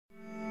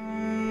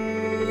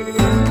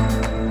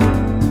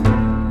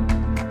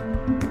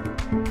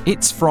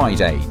It's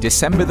Friday,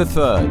 December the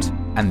 3rd,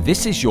 and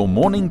this is your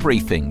morning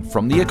briefing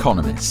from The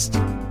Economist.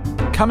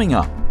 Coming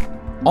up,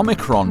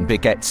 Omicron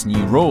begets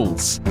new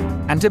rules,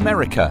 and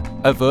America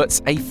averts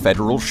a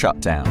federal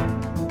shutdown.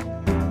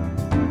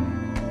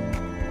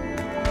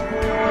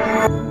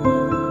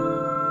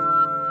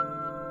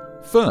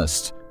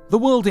 First, the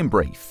world in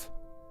brief.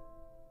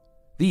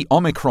 The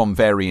Omicron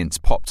variant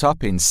popped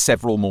up in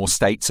several more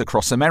states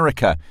across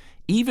America,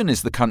 even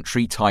as the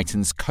country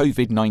tightens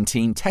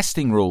COVID-19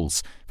 testing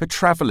rules for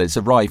travellers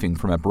arriving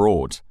from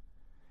abroad.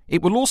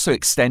 It will also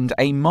extend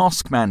a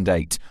mask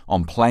mandate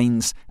on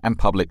planes and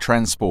public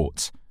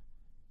transport.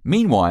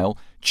 Meanwhile,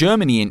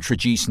 Germany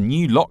introduced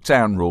new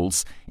lockdown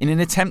rules in an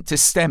attempt to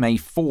stem a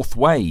fourth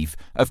wave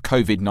of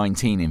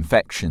COVID-19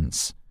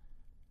 infections.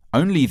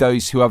 Only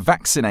those who are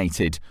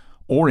vaccinated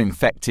or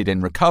infected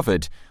and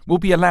recovered will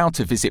be allowed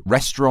to visit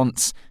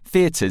restaurants,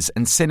 theatres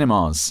and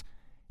cinemas.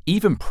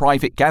 Even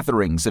private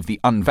gatherings of the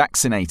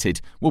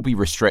unvaccinated will be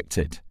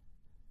restricted.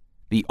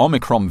 The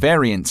Omicron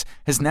variant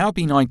has now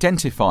been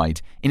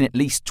identified in at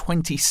least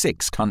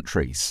 26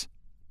 countries.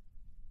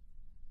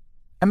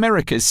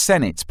 America's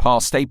Senate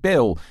passed a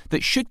bill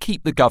that should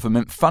keep the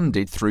government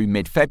funded through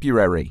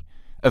mid-February,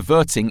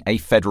 averting a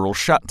federal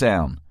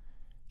shutdown.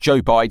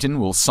 Joe Biden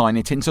will sign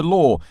it into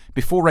law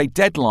before a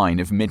deadline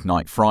of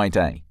midnight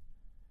Friday.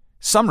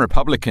 Some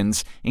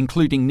Republicans,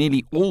 including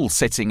nearly all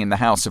sitting in the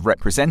House of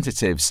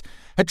Representatives,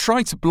 had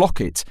tried to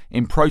block it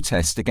in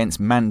protest against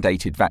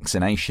mandated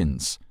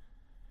vaccinations.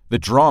 The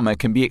drama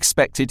can be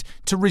expected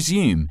to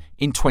resume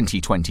in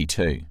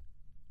 2022.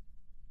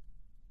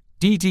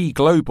 DD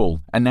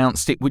Global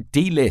announced it would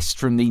delist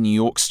from the New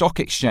York Stock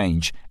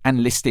Exchange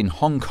and list in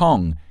Hong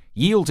Kong,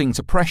 yielding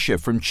to pressure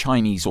from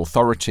Chinese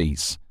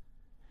authorities.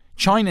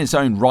 China's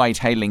own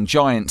ride-hailing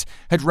giant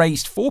had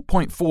raised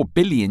 $4.4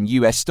 billion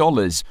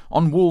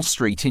on Wall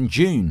Street in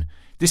June,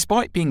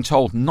 despite being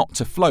told not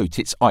to float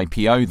its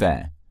IPO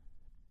there.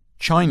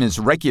 China's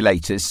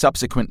regulators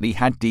subsequently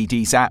had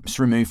DD's apps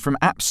removed from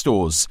app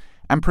stores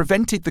and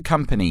prevented the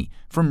company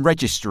from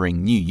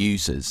registering new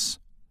users.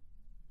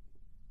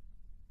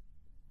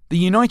 The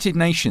United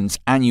Nations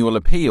annual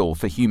appeal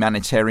for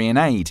humanitarian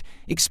aid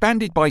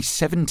expanded by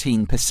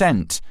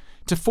 17%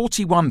 to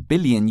 $41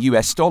 billion,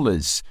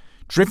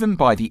 driven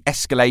by the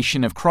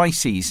escalation of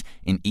crises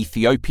in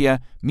Ethiopia,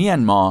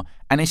 Myanmar,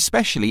 and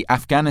especially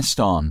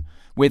Afghanistan,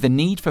 where the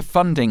need for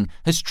funding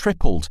has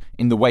tripled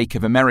in the wake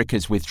of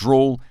America's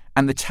withdrawal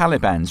and the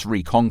Taliban's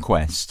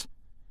reconquest.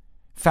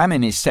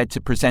 Famine is said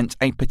to present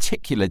a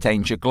particular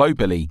danger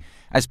globally,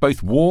 as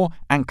both war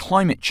and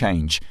climate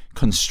change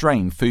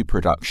constrain food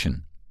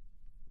production.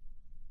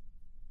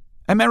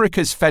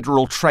 America's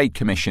Federal Trade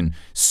Commission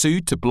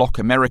sued to block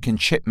American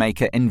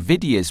chipmaker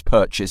Nvidia's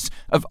purchase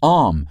of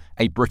ARM,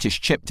 a British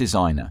chip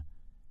designer.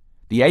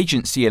 The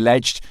agency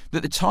alleged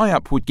that the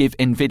tie-up would give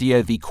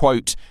Nvidia the,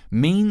 quote,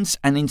 means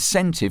and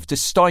incentive to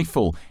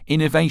stifle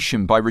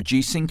innovation by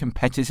reducing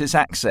competitors'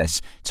 access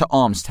to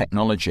ARM's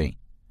technology.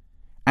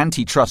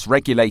 Antitrust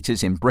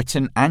regulators in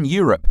Britain and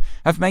Europe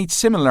have made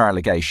similar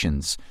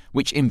allegations,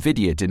 which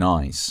Nvidia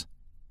denies.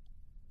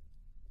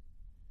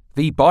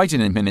 The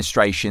Biden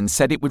administration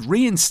said it would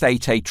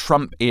reinstate a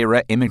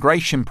Trump-era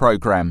immigration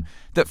program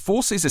that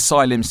forces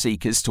asylum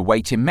seekers to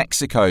wait in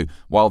Mexico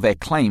while their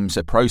claims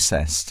are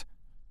processed.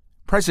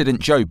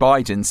 President Joe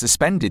Biden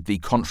suspended the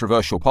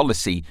controversial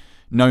policy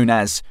known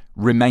as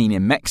Remain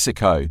in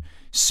Mexico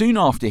soon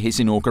after his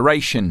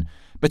inauguration,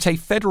 but a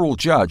federal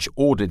judge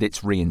ordered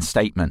its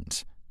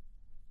reinstatement.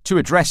 To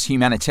address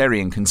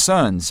humanitarian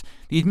concerns,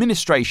 the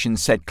administration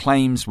said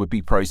claims would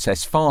be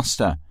processed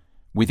faster,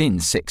 within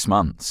 6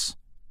 months.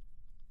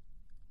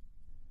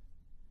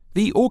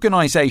 The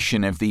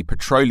Organisation of the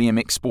Petroleum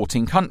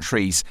Exporting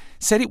Countries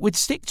said it would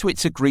stick to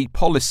its agreed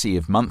policy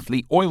of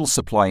monthly oil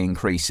supply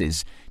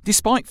increases,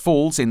 despite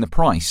falls in the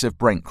price of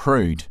Brent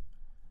crude.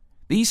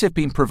 These have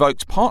been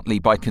provoked partly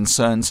by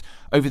concerns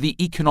over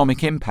the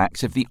economic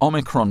impact of the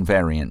Omicron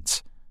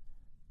variant.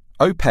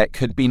 OPEC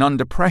had been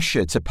under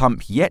pressure to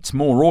pump yet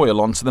more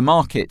oil onto the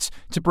market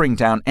to bring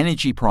down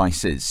energy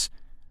prices.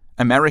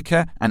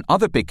 America and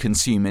other big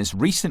consumers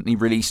recently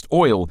released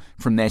oil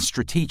from their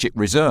strategic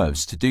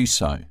reserves to do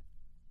so.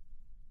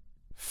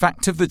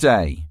 Fact of the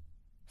day: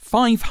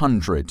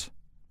 500.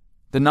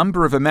 The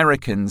number of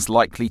Americans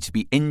likely to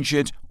be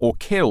injured or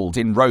killed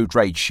in road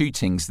rage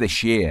shootings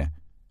this year.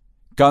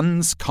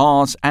 Guns,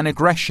 cars, and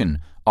aggression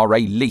are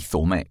a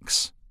lethal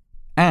mix.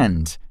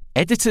 And,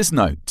 editor's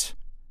note: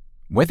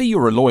 whether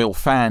you're a loyal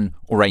fan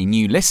or a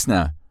new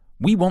listener,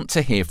 we want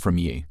to hear from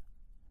you.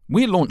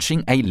 We're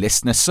launching a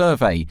listener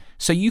survey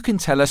so you can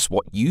tell us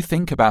what you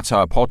think about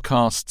our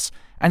podcasts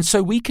and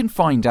so we can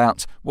find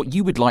out what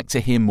you would like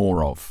to hear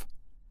more of.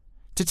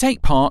 To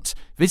take part,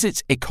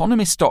 visit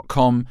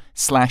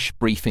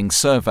economist.com/briefing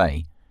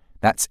survey.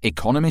 That's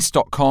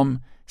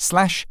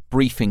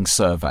economist.com/briefing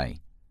survey.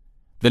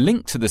 The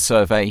link to the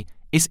survey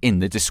is in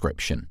the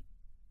description.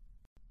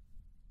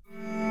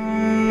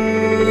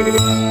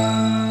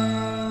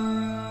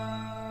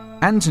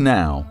 And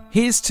now,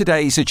 here's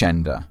today's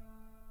agenda.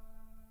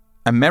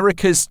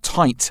 America's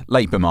tight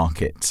labour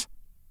market.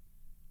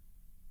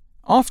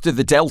 After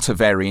the Delta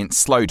variant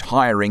slowed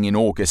hiring in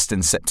August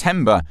and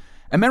September,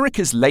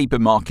 America's labour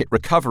market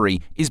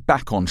recovery is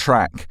back on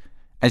track,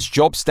 as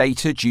jobs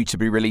data due to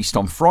be released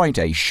on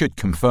Friday should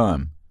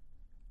confirm.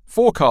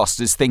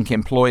 Forecasters think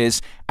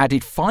employers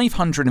added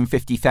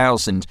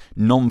 550,000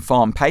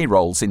 non-farm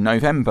payrolls in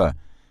November,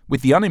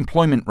 with the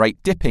unemployment rate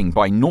dipping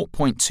by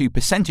 0.2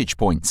 percentage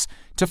points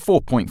to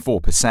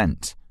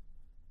 4.4%.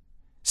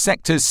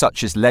 Sectors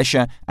such as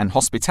leisure and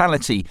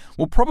hospitality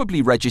will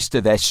probably register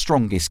their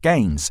strongest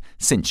gains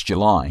since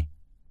July.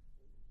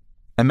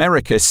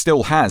 America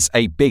still has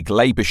a big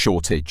labour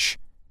shortage.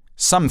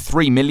 Some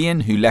 3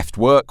 million who left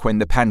work when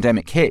the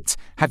pandemic hit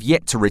have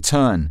yet to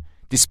return,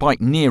 despite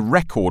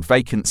near-record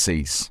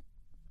vacancies.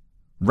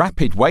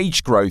 Rapid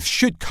wage growth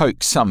should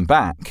coax some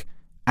back.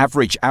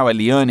 Average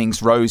hourly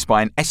earnings rose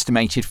by an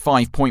estimated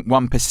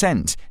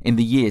 5.1% in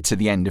the year to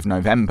the end of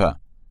November.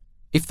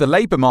 If the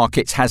labour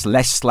market has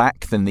less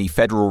slack than the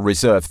Federal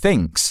Reserve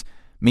thinks,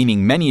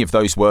 meaning many of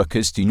those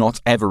workers do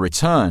not ever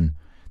return,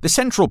 the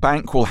central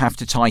bank will have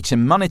to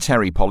tighten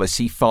monetary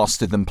policy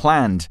faster than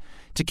planned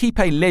to keep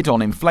a lid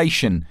on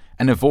inflation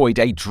and avoid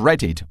a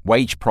dreaded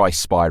wage price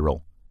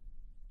spiral.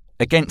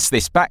 Against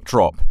this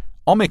backdrop,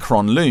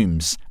 Omicron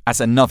looms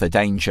as another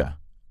danger.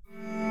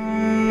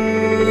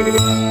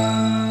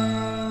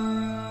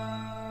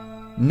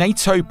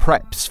 NATO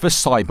preps for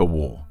cyber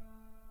war.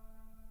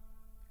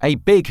 A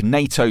big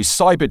NATO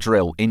cyber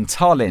drill in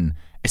Tallinn,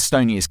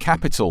 Estonia's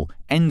capital,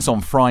 ends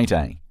on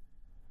Friday.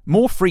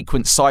 More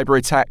frequent cyber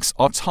attacks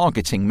are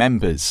targeting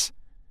members.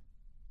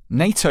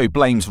 NATO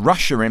blames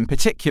Russia in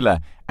particular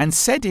and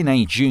said in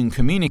a June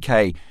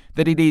communiqué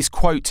that it is,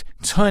 quote,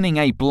 turning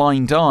a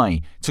blind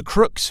eye to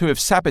crooks who have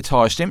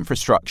sabotaged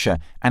infrastructure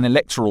and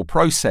electoral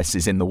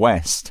processes in the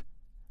West.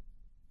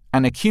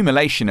 An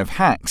accumulation of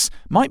hacks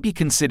might be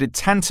considered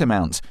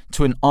tantamount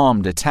to an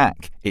armed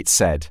attack, it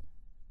said.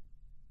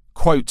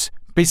 Quote,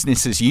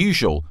 business as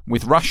usual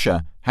with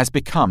Russia has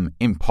become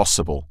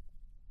impossible.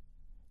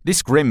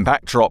 This grim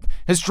backdrop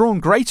has drawn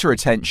greater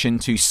attention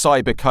to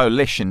Cyber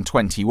Coalition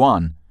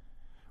 21.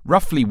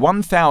 Roughly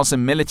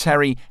 1,000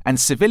 military and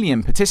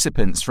civilian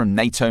participants from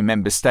NATO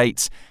member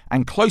states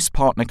and close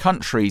partner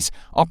countries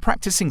are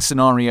practicing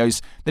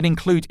scenarios that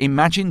include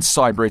imagined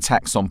cyber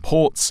attacks on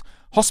ports,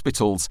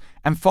 hospitals,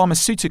 and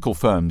pharmaceutical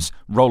firms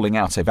rolling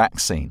out a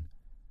vaccine.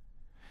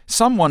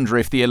 Some wonder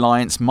if the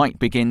alliance might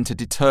begin to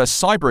deter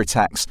cyber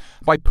attacks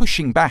by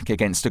pushing back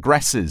against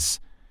aggressors,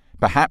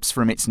 perhaps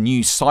from its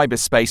new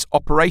cyberspace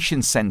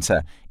operations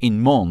centre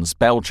in Mons,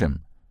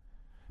 Belgium.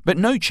 But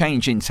no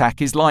change in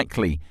tack is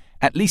likely,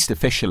 at least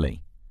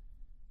officially.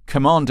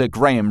 Commander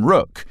Graham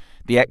Rook,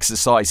 the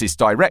exercise's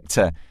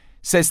director,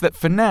 says that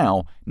for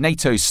now,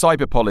 NATO's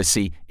cyber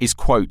policy is,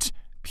 quote,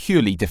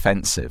 purely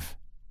defensive.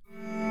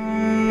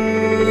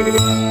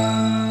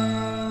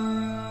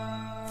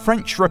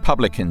 French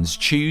Republicans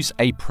choose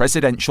a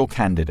presidential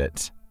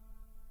candidate.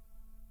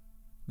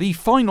 The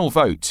final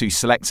vote to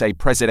select a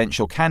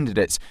presidential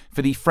candidate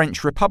for the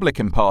French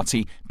Republican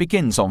Party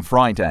begins on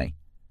Friday.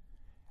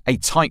 A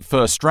tight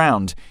first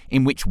round,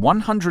 in which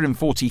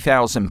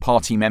 140,000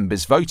 party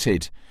members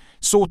voted,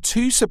 saw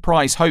two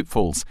surprise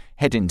hopefuls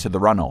head into the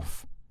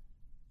runoff.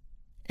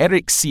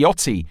 Éric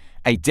Ciotti,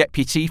 a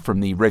deputy from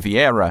the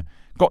Riviera,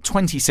 got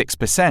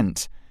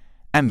 26%,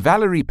 and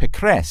Valérie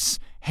Pécresse,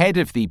 head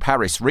of the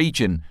Paris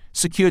region,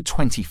 secured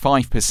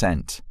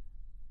 25%.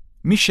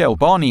 Michel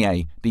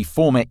Barnier, the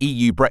former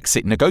EU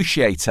Brexit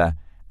negotiator,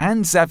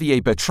 and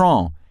Xavier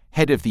Bertrand,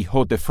 head of the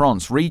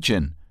Hauts-de-France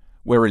region,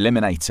 were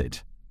eliminated.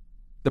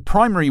 The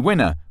primary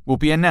winner will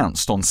be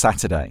announced on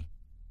Saturday.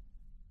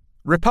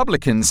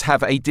 Republicans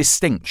have a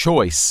distinct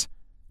choice.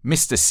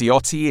 Mr.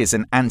 Ciotti is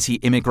an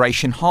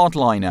anti-immigration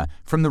hardliner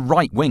from the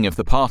right wing of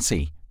the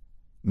party.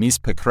 Ms.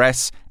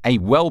 Pécresse, a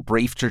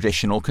well-briefed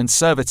traditional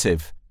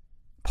conservative.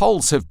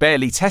 Polls have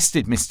barely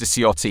tested Mr.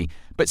 Ciotti,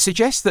 but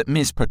suggest that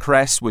Ms.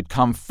 Pécresse would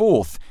come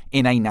fourth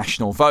in a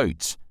national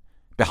vote,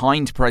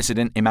 behind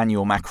President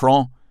Emmanuel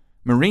Macron,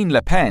 Marine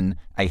Le Pen,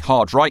 a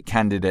hard-right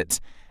candidate,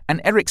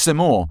 and Éric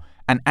Zemmour,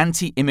 an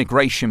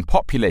anti-immigration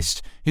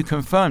populist who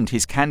confirmed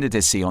his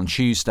candidacy on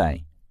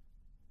Tuesday.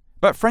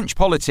 But French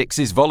politics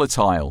is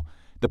volatile.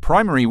 The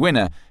primary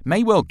winner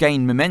may well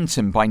gain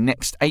momentum by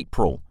next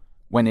April,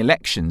 when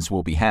elections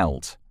will be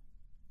held.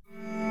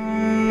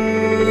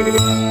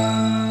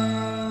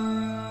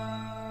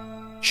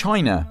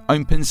 China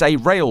opens a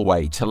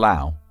railway to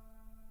Laos.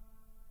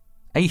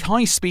 A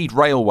high-speed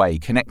railway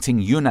connecting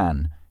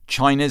Yunnan,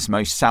 China's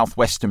most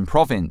southwestern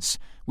province,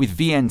 with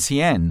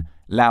Vientiane,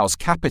 Laos'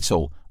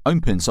 capital,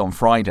 opens on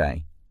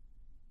Friday.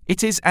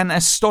 It is an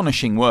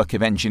astonishing work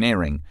of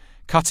engineering,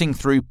 cutting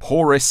through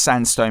porous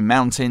sandstone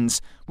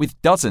mountains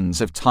with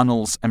dozens of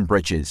tunnels and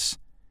bridges.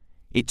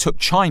 It took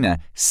China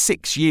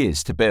 6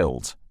 years to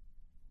build.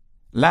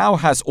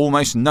 Laos has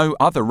almost no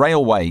other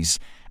railways,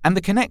 and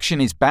the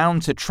connection is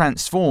bound to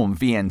transform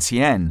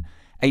Vientiane,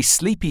 a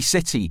sleepy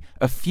city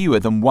of fewer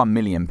than 1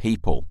 million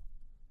people.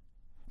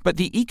 But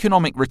the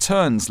economic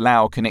returns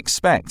Laos can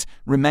expect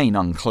remain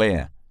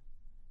unclear.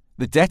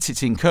 The debt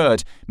it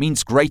incurred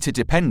means greater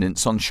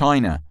dependence on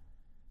China.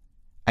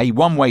 A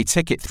one-way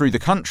ticket through the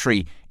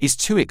country is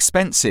too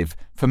expensive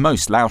for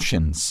most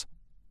Laotians.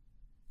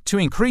 To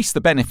increase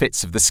the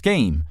benefits of the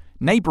scheme,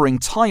 neighbouring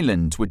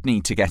Thailand would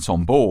need to get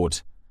on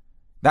board.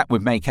 That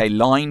would make a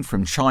line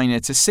from China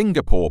to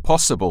Singapore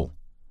possible.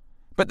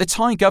 But the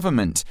Thai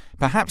government,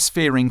 perhaps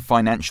fearing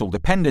financial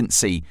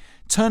dependency,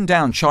 turned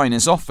down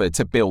China's offer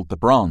to build the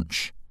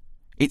branch.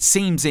 It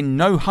seems in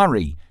no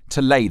hurry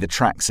to lay the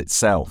tracks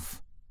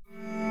itself.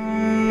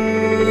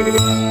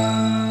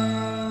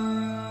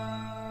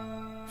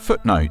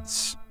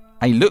 Footnotes.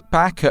 A look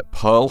back at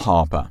Pearl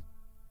Harbor.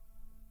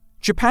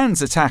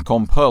 Japan's attack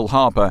on Pearl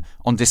Harbor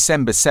on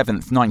December 7,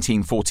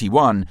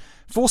 1941,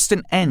 forced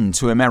an end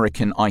to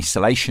American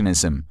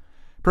isolationism,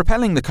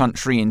 propelling the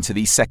country into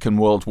the Second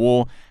World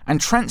War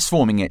and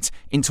transforming it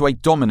into a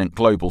dominant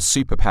global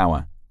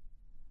superpower.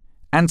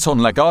 Anton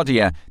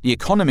Lagardia, the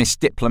Economist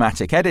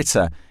diplomatic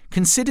editor,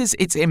 considers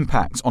its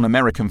impact on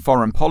American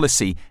foreign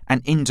policy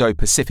and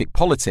Indo-Pacific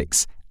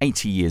politics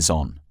 80 years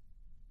on.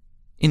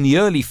 In the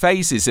early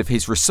phases of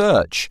his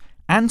research,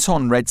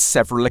 Anton read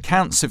several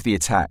accounts of the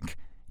attack,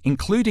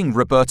 including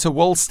Roberta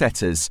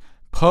Wohlstetter's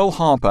Pearl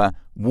Harbor,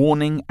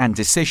 Warning and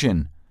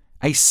Decision,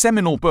 a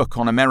seminal book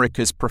on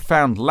America's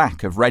profound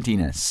lack of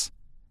readiness.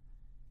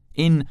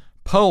 In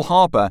Pearl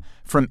Harbor,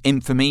 From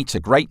Infamy to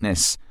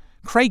Greatness,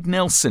 Craig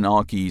Nelson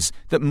argues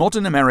that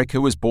modern America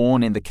was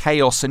born in the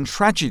chaos and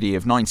tragedy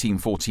of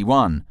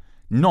 1941,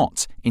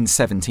 not in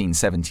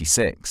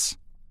 1776.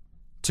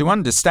 To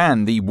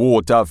understand the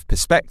war dove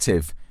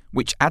perspective,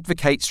 which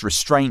advocates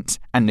restraint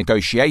and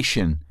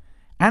negotiation,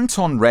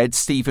 Anton read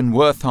Stephen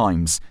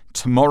Wertheim's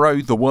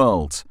Tomorrow the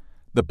World,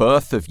 The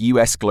Birth of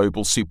U.S.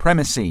 Global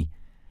Supremacy,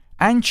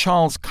 and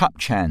Charles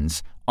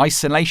Kupchan's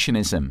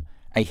Isolationism,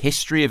 A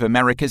History of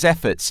America's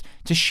Efforts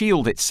to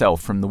Shield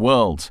Itself from the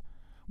World,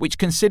 which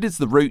considers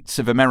the roots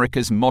of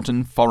America's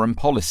modern foreign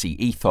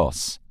policy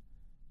ethos.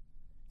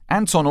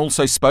 Anton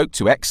also spoke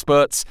to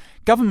experts,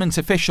 government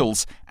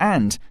officials,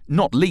 and,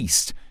 not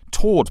least,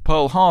 toured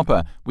Pearl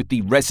Harbor with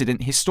the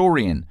resident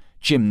historian,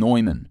 Jim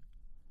Neumann.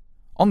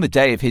 On the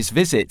day of his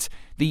visit,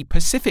 the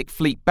Pacific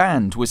Fleet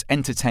Band was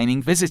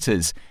entertaining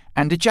visitors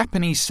and a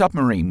Japanese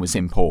submarine was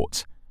in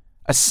port,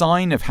 a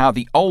sign of how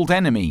the old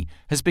enemy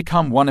has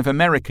become one of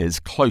America's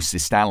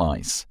closest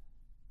allies.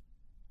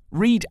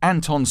 Read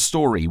Anton's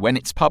story when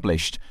it's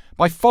published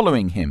by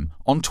following him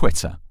on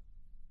Twitter.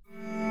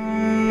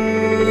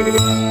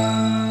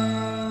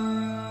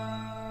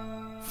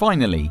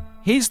 Finally,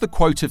 here's the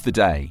quote of the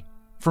day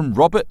from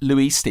Robert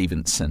Louis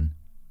Stevenson.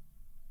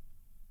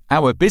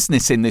 Our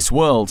business in this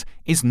world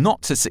is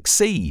not to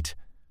succeed,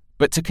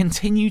 but to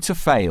continue to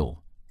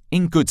fail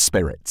in good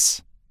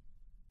spirits.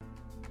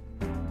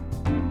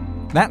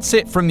 That's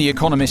it from the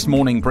Economist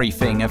Morning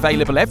Briefing,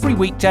 available every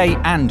weekday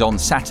and on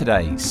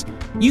Saturdays.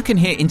 You can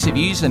hear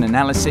interviews and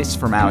analysis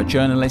from our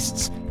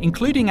journalists,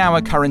 including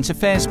our current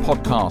affairs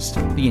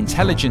podcast, The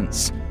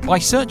Intelligence, by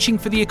searching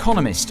for The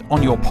Economist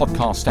on your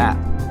podcast app,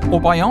 or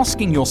by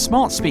asking your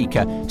smart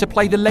speaker to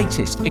play the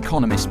latest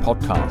Economist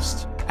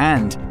podcast.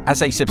 And,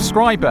 as a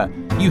subscriber,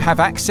 you have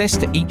access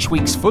to each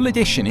week's full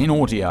edition in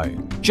audio.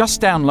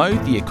 Just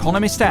download the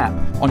Economist app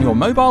on your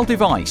mobile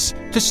device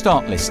to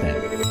start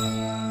listening.